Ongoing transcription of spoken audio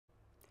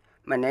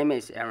My name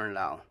is Aaron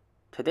Lau.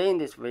 Today in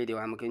this video,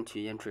 I'm going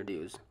to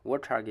introduce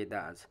what Charket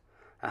does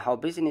and how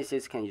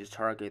businesses can use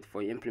Charket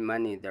for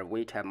implementing their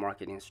WeChat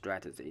marketing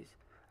strategies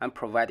and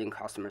providing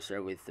customer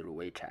service through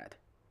WeChat.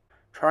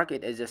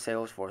 Charket is a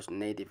Salesforce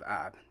native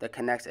app that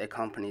connects a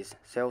company's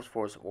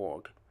Salesforce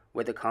org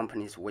with the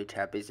company's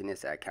WeChat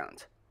business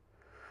account.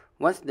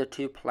 Once the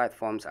two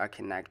platforms are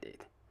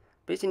connected,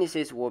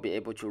 businesses will be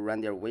able to run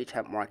their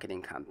WeChat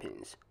marketing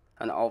campaigns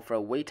and offer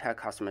WeChat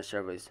customer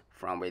service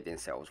from within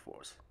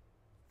Salesforce.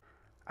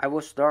 I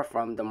will start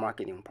from the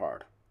marketing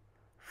part.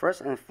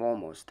 First and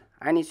foremost,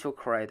 I need to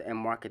create a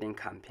marketing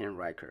campaign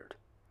record.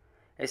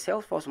 A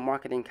Salesforce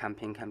marketing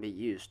campaign can be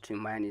used to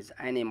manage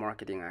any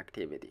marketing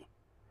activity,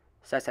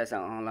 such as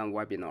an online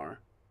webinar,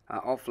 an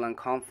offline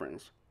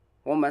conference,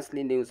 or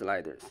monthly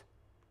newsletters.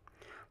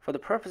 For the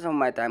purpose of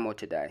my demo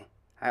today,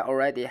 I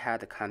already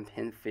had the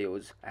campaign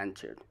fields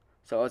entered,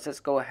 so I'll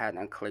just go ahead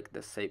and click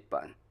the Save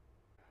button.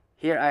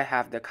 Here I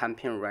have the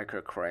campaign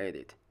record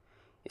created.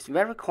 It's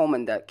very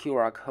common that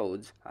QR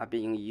codes are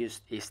being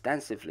used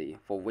extensively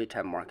for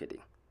WeChat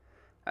marketing.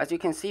 As you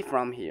can see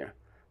from here,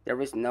 there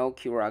is no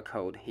QR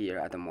code here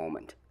at the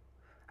moment.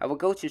 I will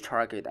go to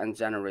Charket and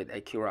generate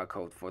a QR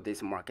code for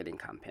this marketing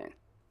campaign.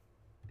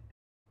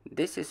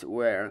 This is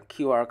where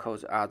QR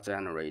codes are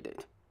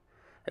generated.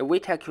 A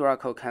WeChat QR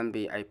code can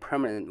be a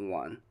permanent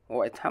one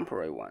or a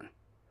temporary one.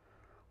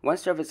 One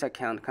service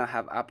account can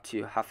have up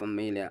to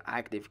 500,000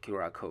 active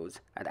QR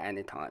codes at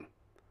any time.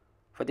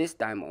 For this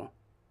demo,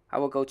 I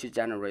will go to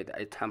generate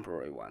a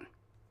temporary one.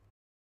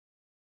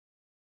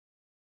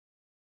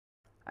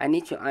 I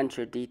need to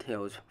enter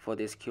details for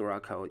this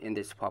QR code in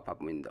this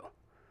pop-up window.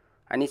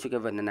 I need to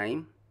give it a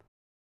name,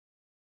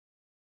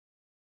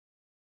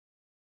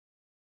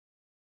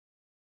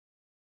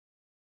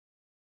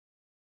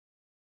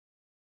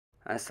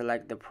 and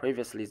select the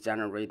previously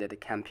generated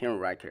campaign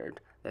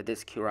record that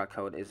this QR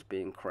code is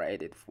being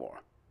created for.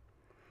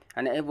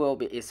 And it will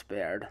be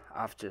expired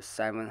after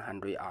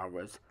 700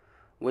 hours,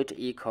 which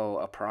equal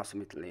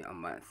approximately a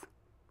month.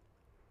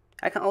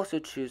 I can also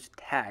choose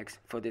tags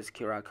for this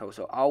QR code,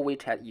 so all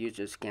WeChat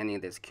users scanning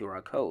this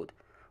QR code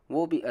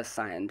will be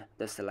assigned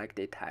the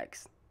selected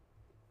tags.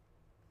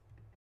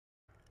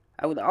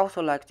 I would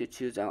also like to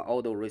choose an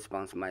auto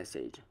response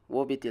message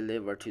will be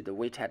delivered to the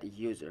WeChat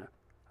user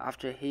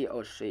after he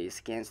or she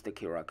scans the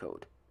QR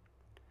code.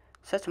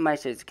 Such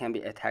message can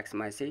be a text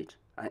message,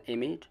 an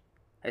image,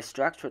 a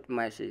structured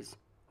message,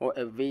 or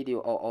a video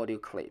or audio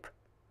clip.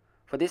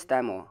 For this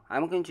demo,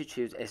 I'm going to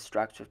choose a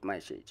structured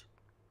message.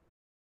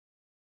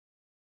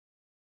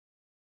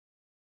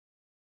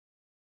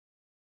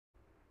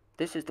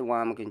 This is the one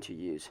I'm going to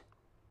use.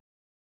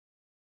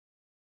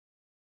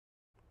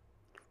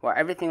 Well,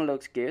 everything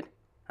looks good,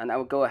 and I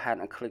will go ahead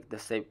and click the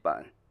Save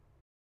button.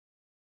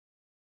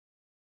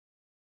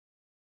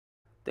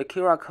 The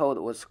QR code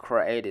was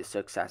created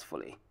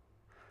successfully.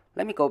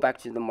 Let me go back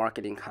to the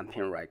marketing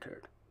campaign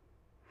record.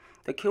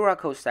 The QR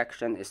code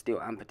section is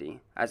still empty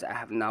as I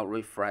have now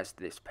refreshed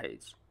this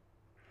page.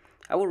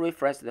 I will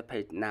refresh the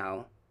page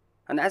now,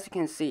 and as you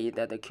can see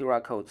that the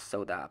QR code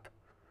showed up.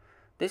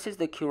 This is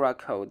the QR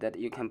code that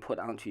you can put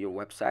onto your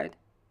website,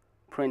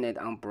 print it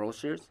on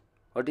brochures,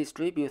 or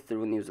distribute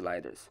through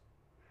newsletters.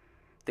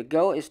 The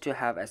goal is to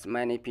have as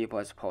many people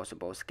as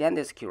possible scan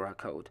this QR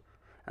code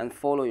and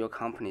follow your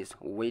company's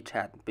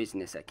WeChat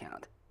business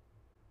account.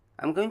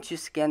 I'm going to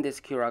scan this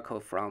QR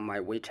code from my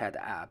WeChat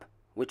app,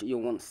 which you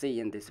won't see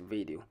in this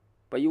video,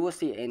 but you will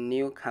see a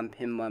new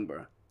campaign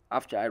member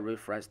after I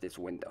refresh this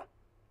window.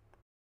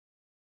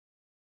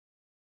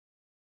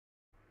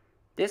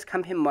 This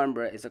campaign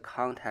member is a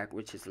contact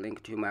which is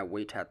linked to my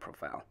WeChat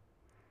profile.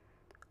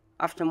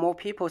 After more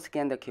people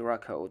scan the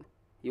QR code,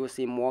 you will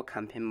see more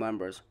campaign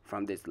members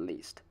from this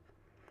list.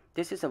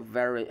 This is a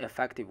very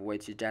effective way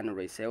to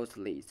generate sales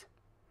leads,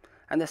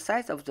 and the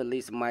size of the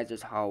list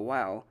measures how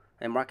well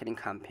a marketing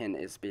campaign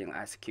is being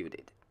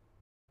executed.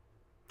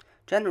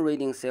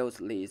 Generating sales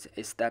leads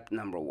is step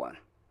number 1.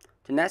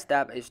 The next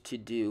step is to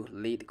do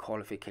lead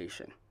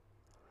qualification.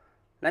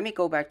 Let me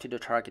go back to the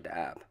Charket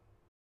app.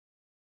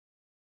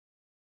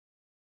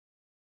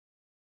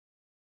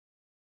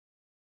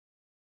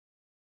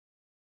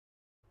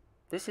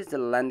 This is the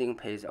landing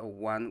page of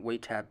one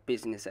WeChat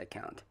business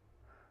account.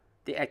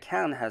 The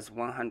account has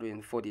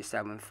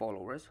 147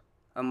 followers.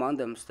 Among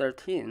them,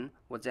 13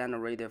 were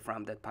generated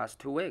from the past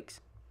 2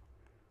 weeks.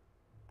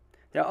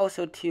 There are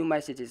also 2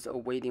 messages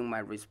awaiting my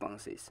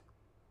responses.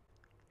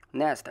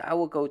 Next, I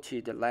will go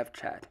to the live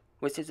chat,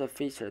 which is a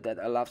feature that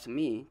allows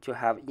me to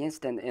have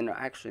instant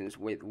interactions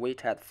with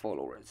WeChat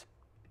followers.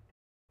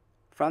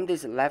 From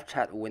this live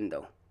chat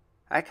window,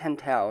 I can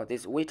tell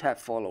this WeChat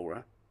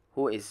follower,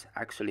 who is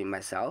actually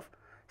myself,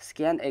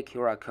 scanned a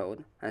QR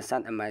code and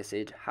sent a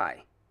message,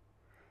 "Hi."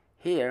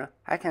 Here,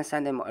 I can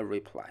send him a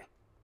reply.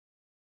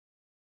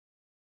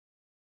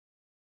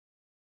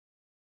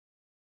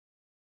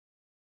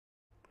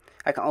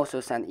 I can also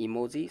send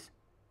emojis.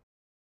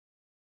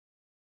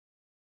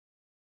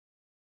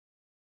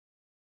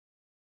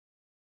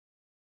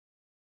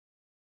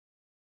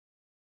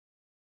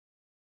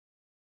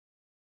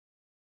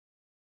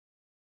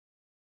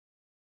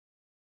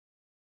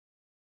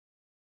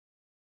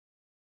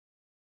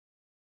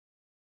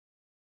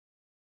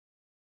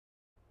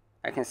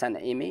 I can send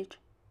an image.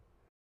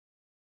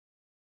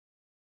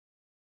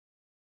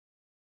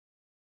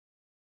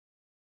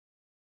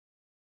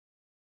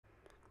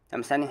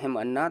 I'm sending him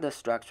another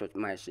structured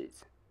message.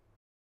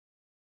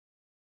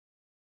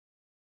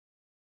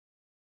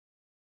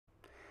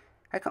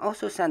 I can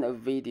also send a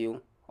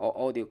video or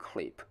audio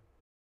clip.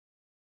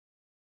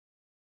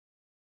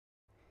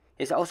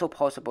 It's also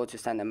possible to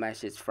send a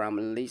message from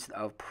a list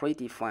of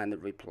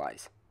predefined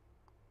replies.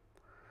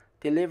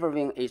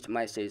 Delivering each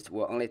message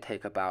will only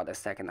take about a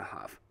second and a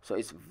half, so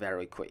it's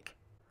very quick.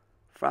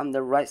 From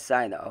the right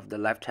side of the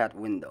live chat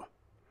window,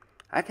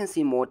 I can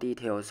see more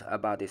details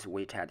about this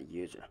WeChat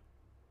user.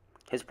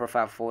 His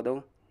profile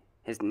photo,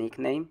 his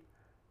nickname,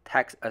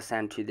 tags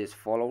assigned to this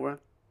follower.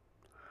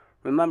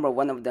 Remember,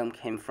 one of them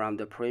came from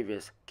the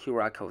previous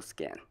QR code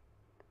scan.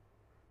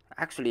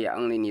 Actually, I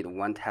only need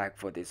one tag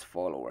for this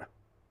follower,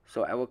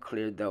 so I will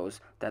clear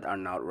those that are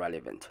not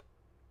relevant.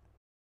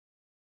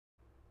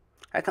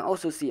 I can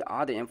also see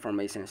other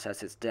information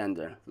such as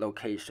gender,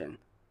 location,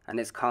 and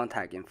his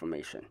contact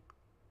information.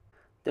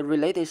 The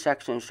related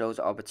section shows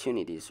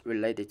opportunities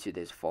related to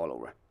this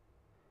follower.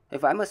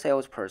 If I'm a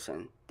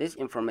salesperson, this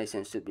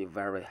information should be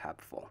very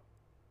helpful.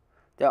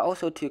 There are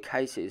also 2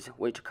 cases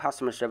which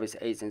customer service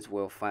agents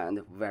will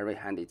find very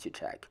handy to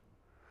check.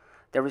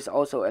 There is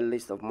also a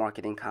list of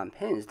marketing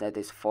campaigns that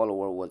this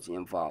follower was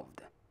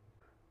involved.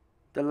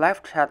 The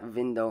live chat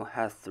window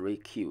has 3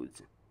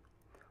 queues.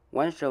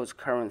 One shows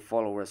current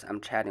followers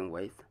I'm chatting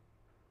with.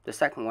 The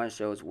second one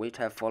shows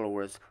WeChat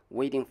followers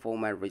waiting for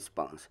my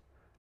response.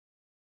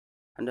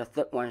 And the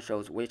third one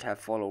shows WeChat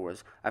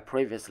followers I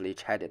previously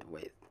chatted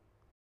with.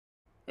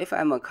 If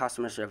I'm a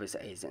customer service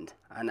agent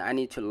and I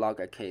need to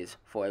log a case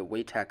for a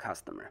WeChat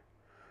customer,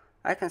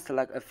 I can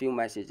select a few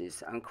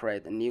messages and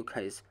create a new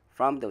case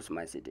from those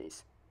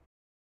messages.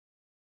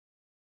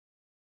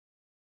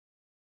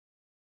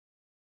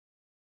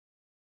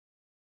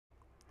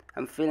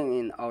 I'm filling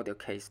in all the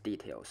case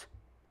details.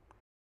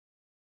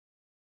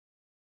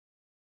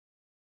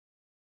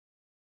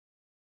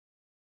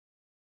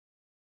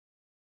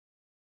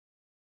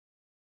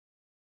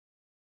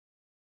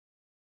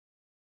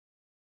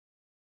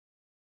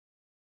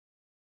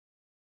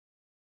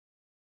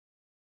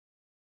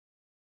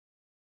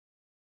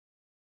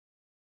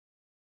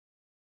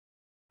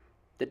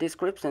 The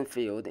description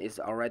field is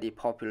already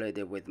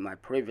populated with my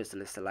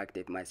previously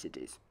selected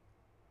messages.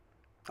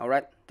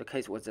 Alright, the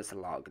case was just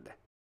logged.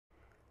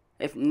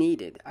 If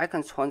needed, I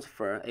can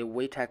transfer a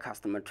WeChat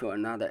customer to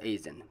another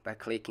agent by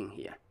clicking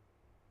here.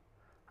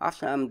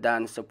 After I'm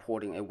done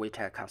supporting a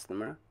WeChat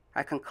customer,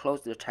 I can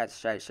close the chat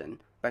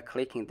session by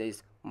clicking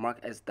this Mark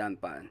as Done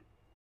button.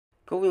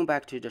 Going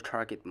back to the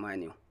Charket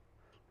menu,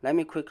 let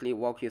me quickly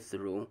walk you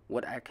through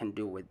what I can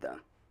do with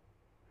them.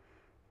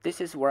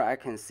 This is where I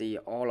can see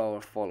all our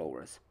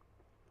followers.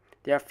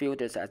 There are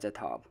filters at the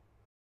top.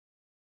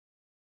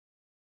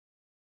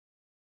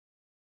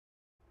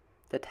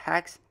 The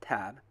Tags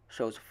tab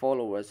shows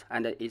followers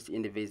under each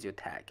individual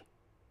tag.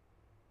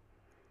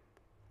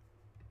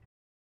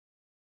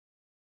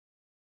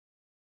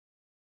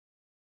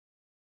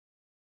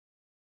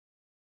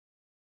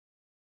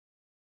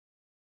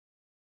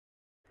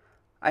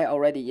 I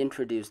already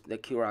introduced the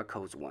QR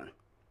codes one.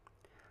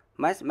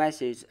 Mass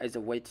message is a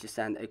way to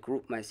send a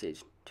group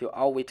message to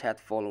all WeChat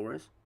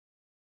followers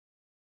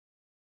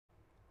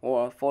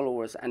or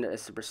followers under a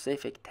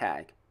specific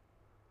tag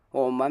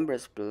or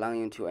members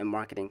belonging to a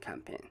marketing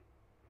campaign.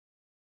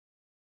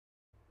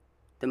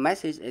 The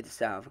message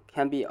itself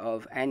can be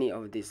of any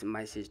of these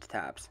message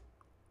tabs.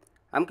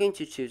 I'm going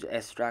to choose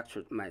a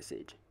structured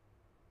message.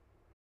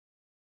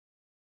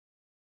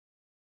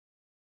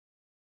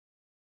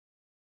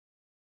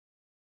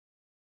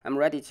 I'm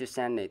ready to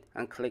send it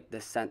and click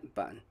the Send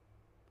button.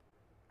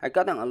 I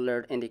got an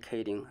alert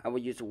indicating I will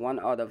use one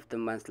out of the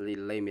monthly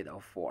limit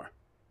of 4.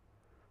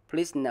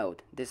 Please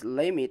note, this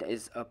limit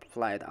is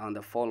applied on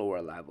the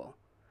follower level,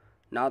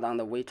 not on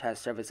the WeChat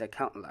service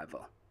account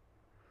level.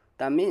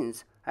 That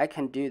means I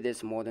can do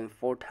this more than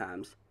 4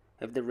 times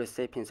if the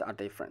recipients are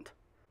different.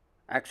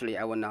 Actually,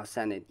 I will not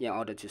send it in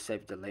order to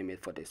save the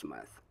limit for this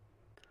month.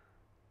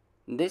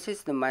 This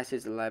is the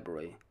message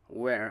library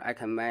where I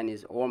can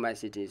manage all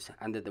messages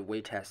under the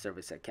WeChat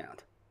service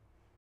account.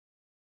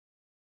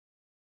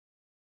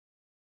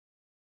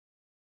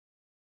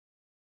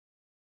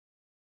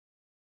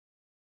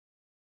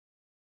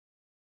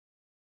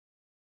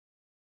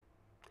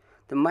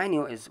 The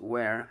menu is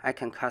where I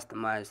can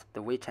customize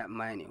the WeChat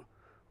menu,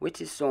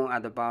 which is shown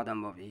at the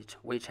bottom of each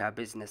WeChat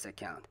business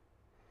account.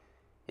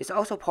 It's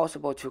also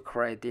possible to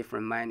create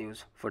different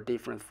menus for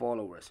different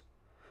followers.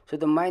 So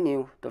the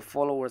menu the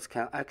followers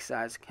can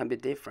access can be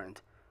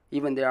different,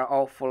 even they are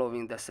all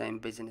following the same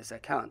business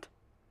account.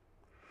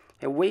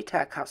 A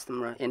WeChat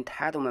customer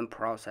entitlement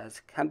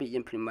process can be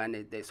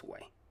implemented this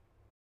way.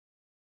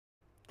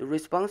 The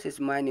responses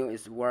menu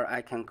is where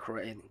I can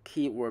create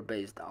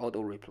keyword-based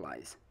auto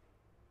replies.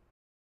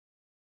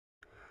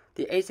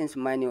 The agents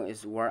menu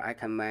is where I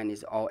can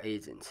manage all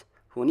agents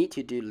who need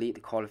to do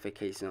lead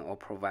qualification or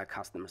provide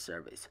customer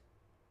service.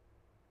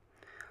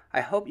 I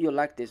hope you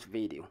like this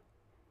video.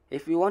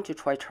 If you want to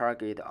try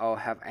Charket or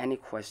have any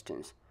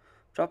questions,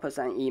 drop us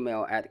an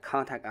email at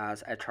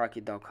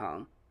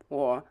contactus@charket.com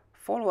or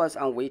follow us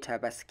on WeChat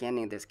by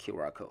scanning this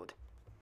QR code.